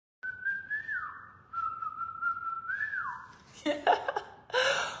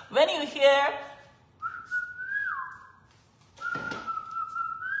When you hear,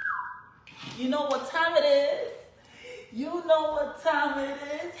 you know what time it is. You know what time it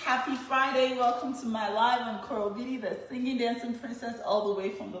is. Happy Friday. Welcome to my live on Korobidi, the singing, dancing princess all the way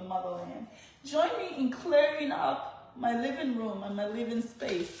from the motherland. Join me in clearing up my living room and my living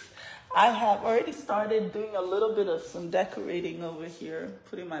space. I have already started doing a little bit of some decorating over here,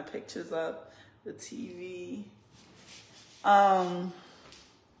 putting my pictures up, the TV.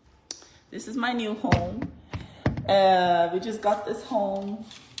 This is my new home. We just got this home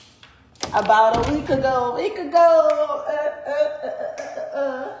about a week ago.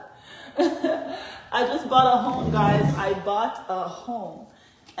 I just bought a home, guys. I bought a home.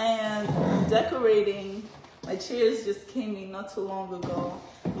 And decorating, my chairs just came in not too long ago.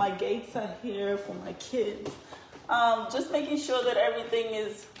 My gates are here for my kids. Just making sure that everything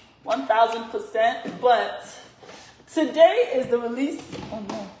is 1000%. But today is the release. Oh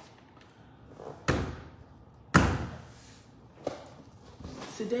no.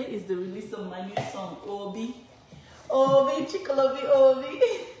 Today is the release of my new song, Obi. Obi, Chikolobi, Obi.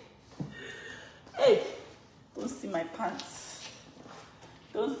 Hey, don't see my pants.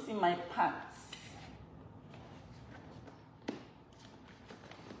 Don't see my pants.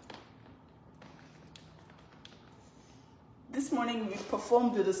 This morning we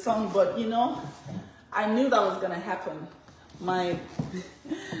performed with the song, but you know, I knew that was gonna happen. My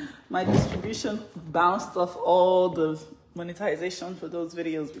distribution bounced off all the monetization for those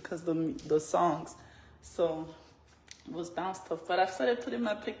videos because the songs, so it was bounced off. But I started putting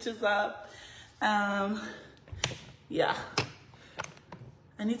my pictures up. Yeah,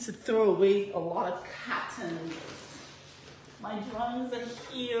 I need to throw away a lot of cotton. My drums are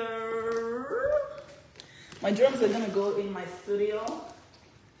here. My drums are gonna go in my studio.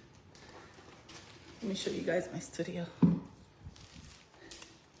 Let me show you guys my studio.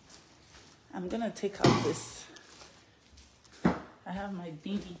 I'm gonna take out this. I have my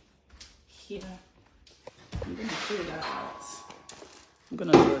baby here. I'm gonna throw that out. I'm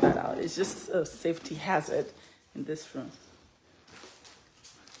gonna throw that out. It's just a safety hazard in this room.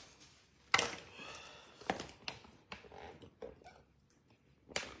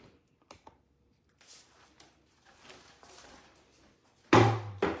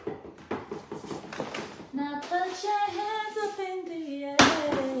 Now put your hands up in the air.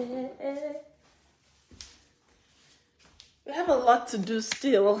 We have a lot to do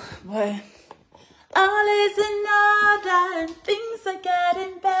still, but all is in order and things are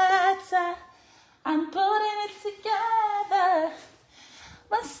getting better. I'm putting it together,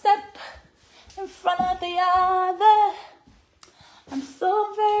 one step in front of the other. I'm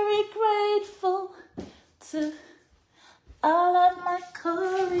so very grateful to all of my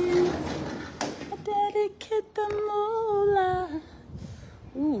Koreans. I dedicate the moolah.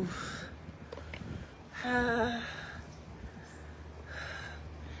 Ooh.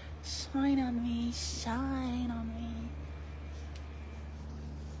 Shine on me, shine on me.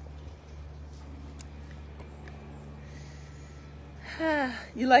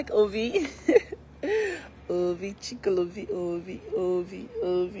 You like Ovi? Ovi, Chikolovi, Ovi, Ovi,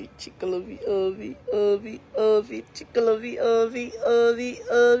 Ovi, Chikolovi, Ovi, Ovi, Ovi, Chikolovi, Ovi, Ovi,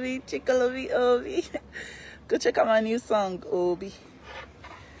 Ovi, Chikolovi, Ovi. Go check out my new song, Obi.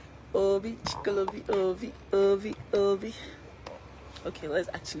 Ovi, Chikolovi, Ovi, Ovi, Ovi. Okay, let's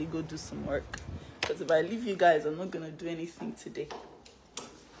actually go do some work. Because if I leave you guys, I'm not going to do anything today.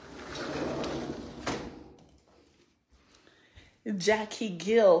 Jackie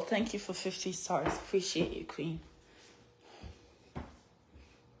Gill, thank you for 50 stars. Appreciate you, Queen.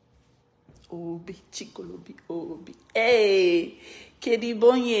 Obi, Chikolobi, Obi. Hey, Kedi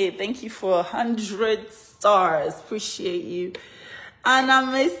Bonye, thank you for 100 stars. Appreciate you. Anna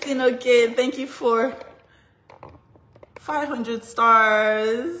Messin, okay, thank you for 500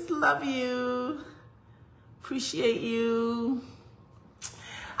 stars. Love you. Appreciate you.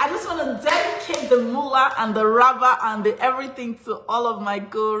 I just want to dedicate the moolah and the rubber and the everything to all of my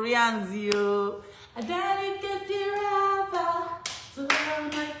Koreans, yo. I dedicate the rubber to all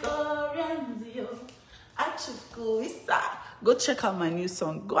my Koreans, yo. Achukuisa. Go check out my new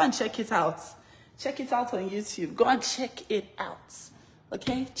song. Go and check it out. Check it out on YouTube. Go and check it out.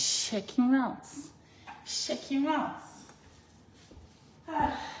 Okay? Checking out. Checking out.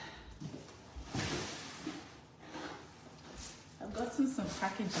 I've gotten some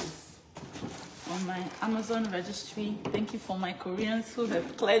packages on my Amazon registry. Thank you for my Koreans who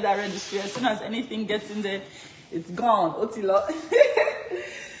have cleared that registry. As soon as anything gets in there, it's gone. Otilo.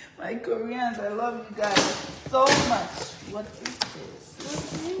 My Koreans, I love you guys so much. What is this?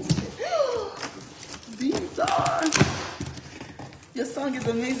 What is this? These are Your song is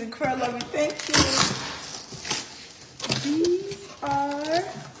amazing. Cora, love you. Thank you. These are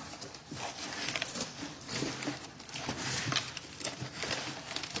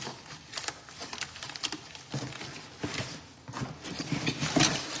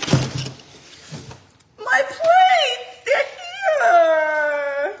my plates. They're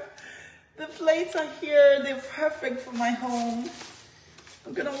here. The plates are here. They're perfect for my home.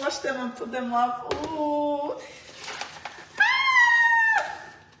 I'm gonna wash them and put them up. Ooh.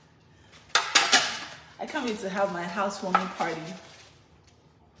 I can't wait to have my housewarming party.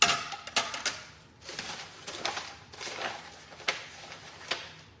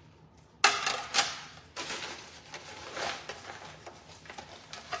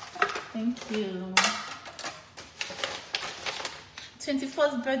 Thank you.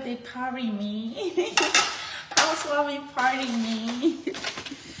 21st birthday party me. Housewarming party me.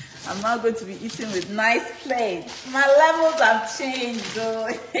 I'm not going to be eating with nice plates. My levels have changed though.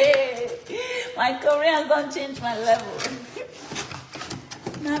 My Koreans don't change my level.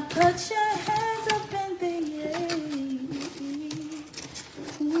 Now put your hands up in the air.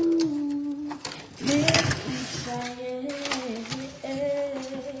 Ooh, make me try it.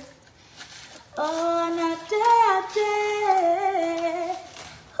 Oh, not that.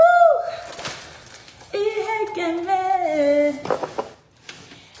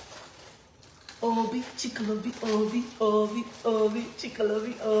 Obi, chickalobi, obi, obi, obi,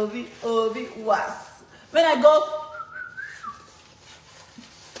 chickalobi, obi, obi, was. When I go,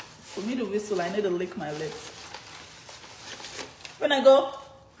 for me to whistle, I need to lick my lips. When I go,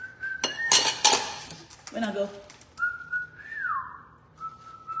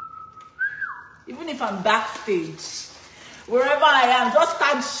 even if I'm backstage, wherever I am, just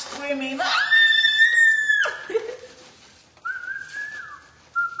start screaming.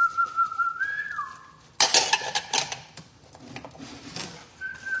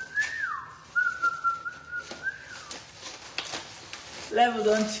 Level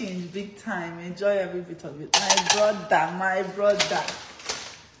don't change big time. Enjoy every bit of it. My brother,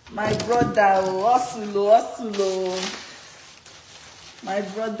 Osulo. My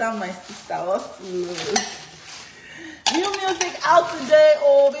brother, my sister, Osulo. New music out today.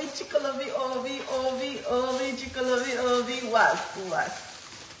 Obi, chickalobi, obi, chickalobi, obi, was.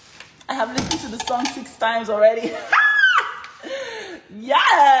 I have listened to the song 6 times already.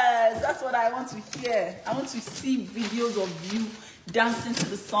 Yes, that's what I want to hear. I want to see videos of you dancing to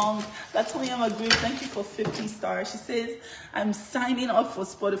the song. Latoya McGrew, thank you for 50 stars. She says, I'm signing up for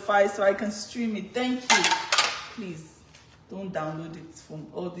Spotify so I can stream it. Thank you. Please, don't download it from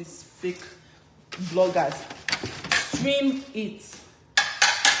all these fake bloggers. Stream it.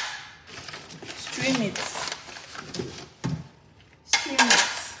 Stream it. Stream it.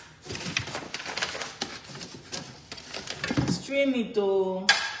 Stream it, though.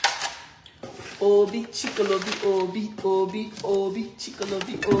 Obi, chickalobi, obi,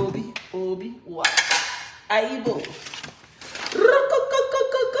 chickalobi, obi, what? Aibo.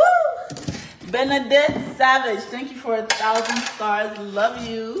 Benedette Savage, thank you for 1,000 stars. Love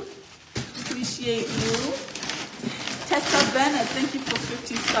you. Appreciate you. Tessa Bennett, thank you for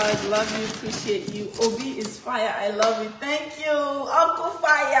 50 stars. Love you. Appreciate you. Obi is fire. I love you. Thank you. Uncle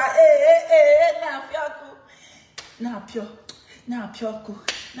Fire. Na pyo.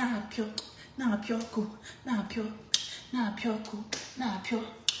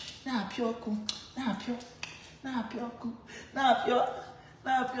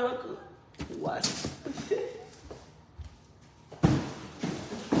 What?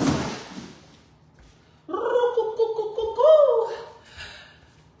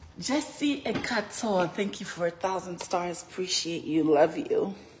 Jesse Ekato, thank you for 1,000 stars. Appreciate you. Love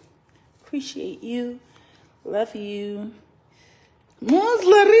you. Appreciate you. Love you. Moose,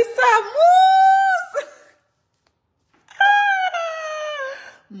 Larissa, Moose!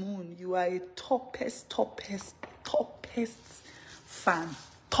 Moon, you are a toppest fan.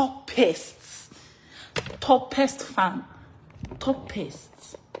 Toppest fan.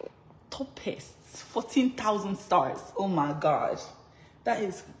 14,000 stars. Oh my God.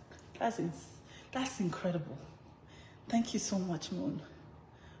 That's incredible. Thank you so much, Moon.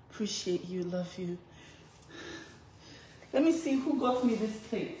 Appreciate you. Love you. Let me see who got me this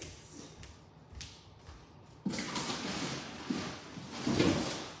plate.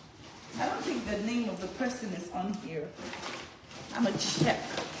 I don't think the name of the person is on here. I'm gonna check.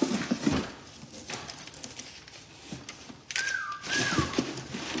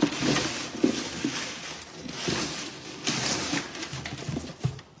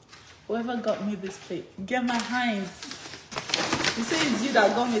 Whoever got me this plate, get my hands. You say it's you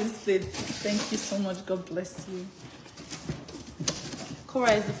that got me this plate. Thank you so much. God bless you.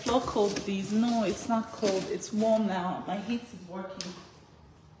 Cora, is the floor cold, please? No, it's not cold. It's warm now. My heat is working.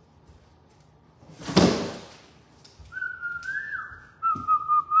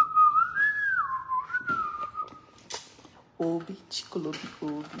 Obi, chikolobi,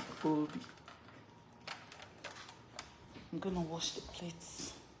 obi, obi. I'm gonna wash the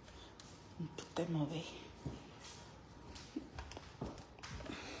plates and put them away.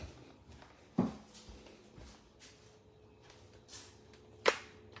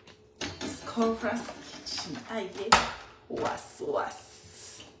 Cora's kitchen. Aye, was.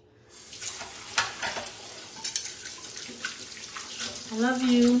 I love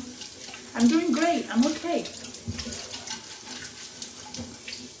you. I'm doing great. I'm okay.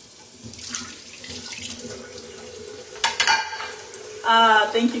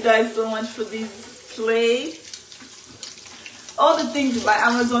 Thank you guys so much for these plates. All the things in my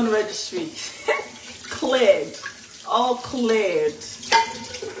Amazon registry cleared. All cleared.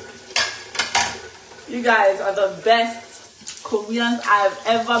 You guys are the best Koreans I've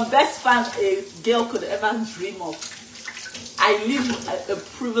ever, best fan a girl could ever dream of. I live a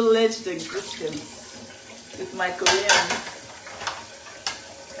privileged existence with my Koreans.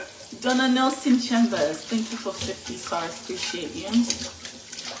 Donna Nelson Chambers, thank you for 50 stars, appreciate you.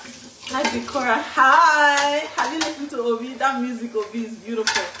 Hi Vicora, hi. Have you listened to Obi? That music Obi is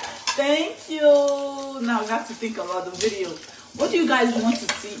beautiful. Thank you. Now we have to think about the video. What do you guys want to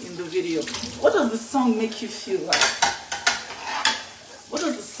see in the video? What does the song make you feel like? What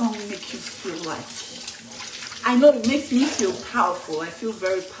does the song make you feel like? I know it makes me feel powerful. I feel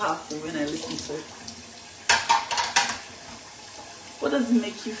very powerful when I listen to it. What does it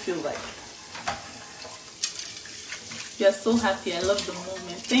make you feel like? You're so happy. I love the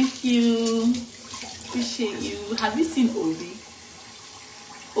moment. Thank you. Appreciate you. Have you seen Obi?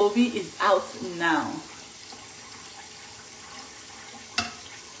 Obi is out now.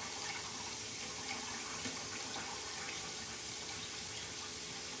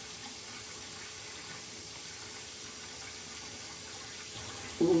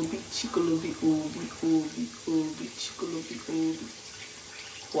 Obi, chikolobi, obi, chikolobi, obi.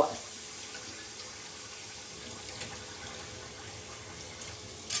 What?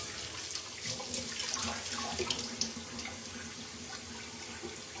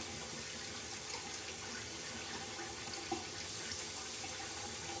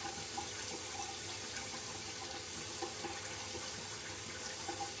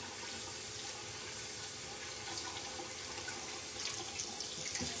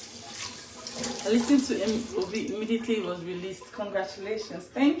 I listened to him immediately it was released. Congratulations.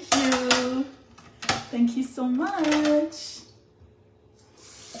 Thank you. Thank you so much.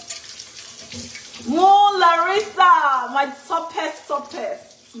 Moon Larissa, my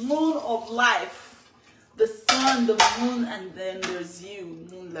toppest. Moon of life. The sun, the moon, and then there's you.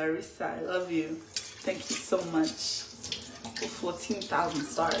 Moon Larissa, I love you. Thank you so much for 14,000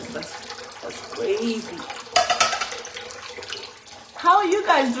 stars. That's crazy. How are you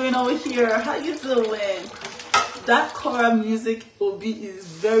guys doing over here? How you doing? That Cora music Obi is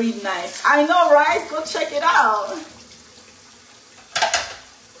very nice. I know, right? Go check it out.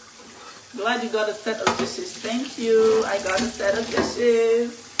 Glad you got a set of dishes. Thank you. I got a set of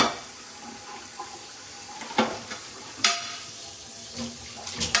dishes.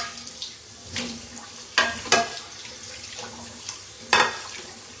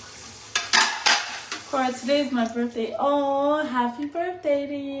 Cora, today is my birthday. Oh, happy birthday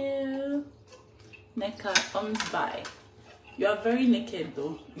to you. Neka comes by. You are very naked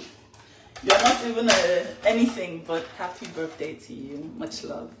though. You are not even anything but happy birthday to you. Much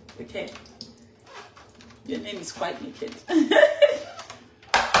love. Okay? Your name is quite naked.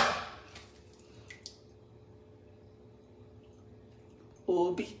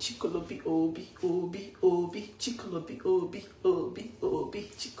 Obi, chikolobi, obi, chikolobi,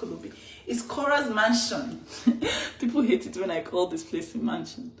 obi, chikolobi. It's Cora's mansion. People hate it when I call this place a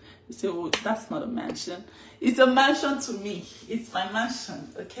mansion. They say, oh, that's not a mansion. It's a mansion to me. It's my mansion,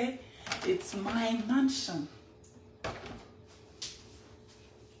 okay? It's my mansion.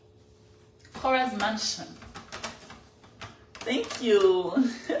 Cora's mansion. Thank you.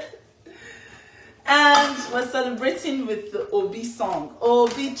 And we're celebrating with the Obi song.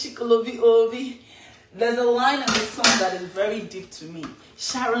 Obi, chikolobi, obi. There's a line in the song that is very deep to me.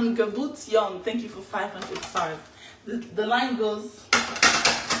 Sharon Gabut Young, thank you for 500 stars. The line goes,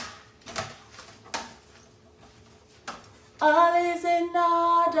 all is in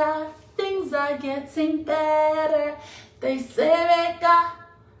order, things are getting better. They say, Reka,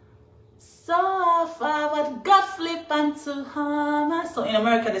 suffer, but God flip unto hammer. So in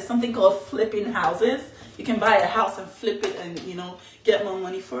America, there's something called flipping houses. You can buy a house and flip it and, you know, get more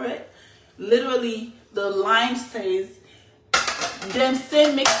money for it. Literally, the line says, them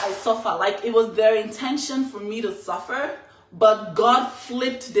say make I suffer. Like it was their intention for me to suffer, but God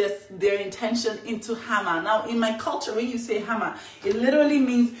flipped their intention into hammer. Now, in my culture, when you say hammer, it literally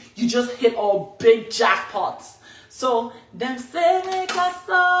means you just hit all big jackpots. So, them say make I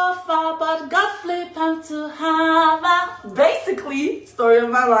suffer, but God flip unto hammer. Basically, story of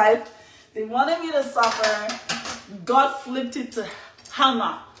my life. They wanted me to suffer. God flipped it to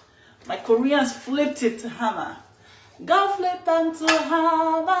hammer. My Koreans flipped it to hammer. God flipped unto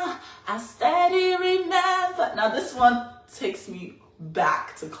hammer. I steady remember. Now, this one takes me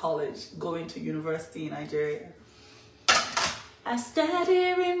back to college, going to university in Nigeria. I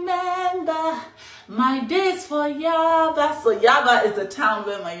steady remember my days for Yaba. So Yaba is the town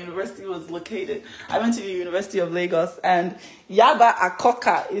where my university was located. I went to the University of Lagos, and Yaba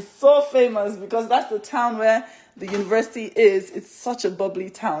Akoka is so famous because that's the town where the university is. It's such a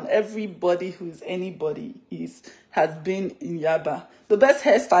bubbly town. Everybody who's anybody has been in Yaba. The best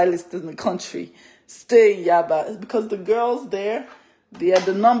hairstylist in the country stay in Yaba because the girls there, they are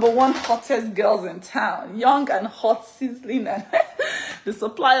the #1 hottest girls in town. Young and hot, sizzling, and the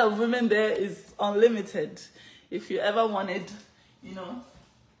supply of women there is unlimited. If you ever wanted, you know,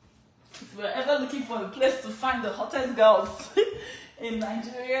 if you're ever looking for a place to find the hottest girls in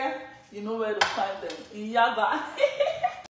Nigeria, you know where to find them. In Yaba.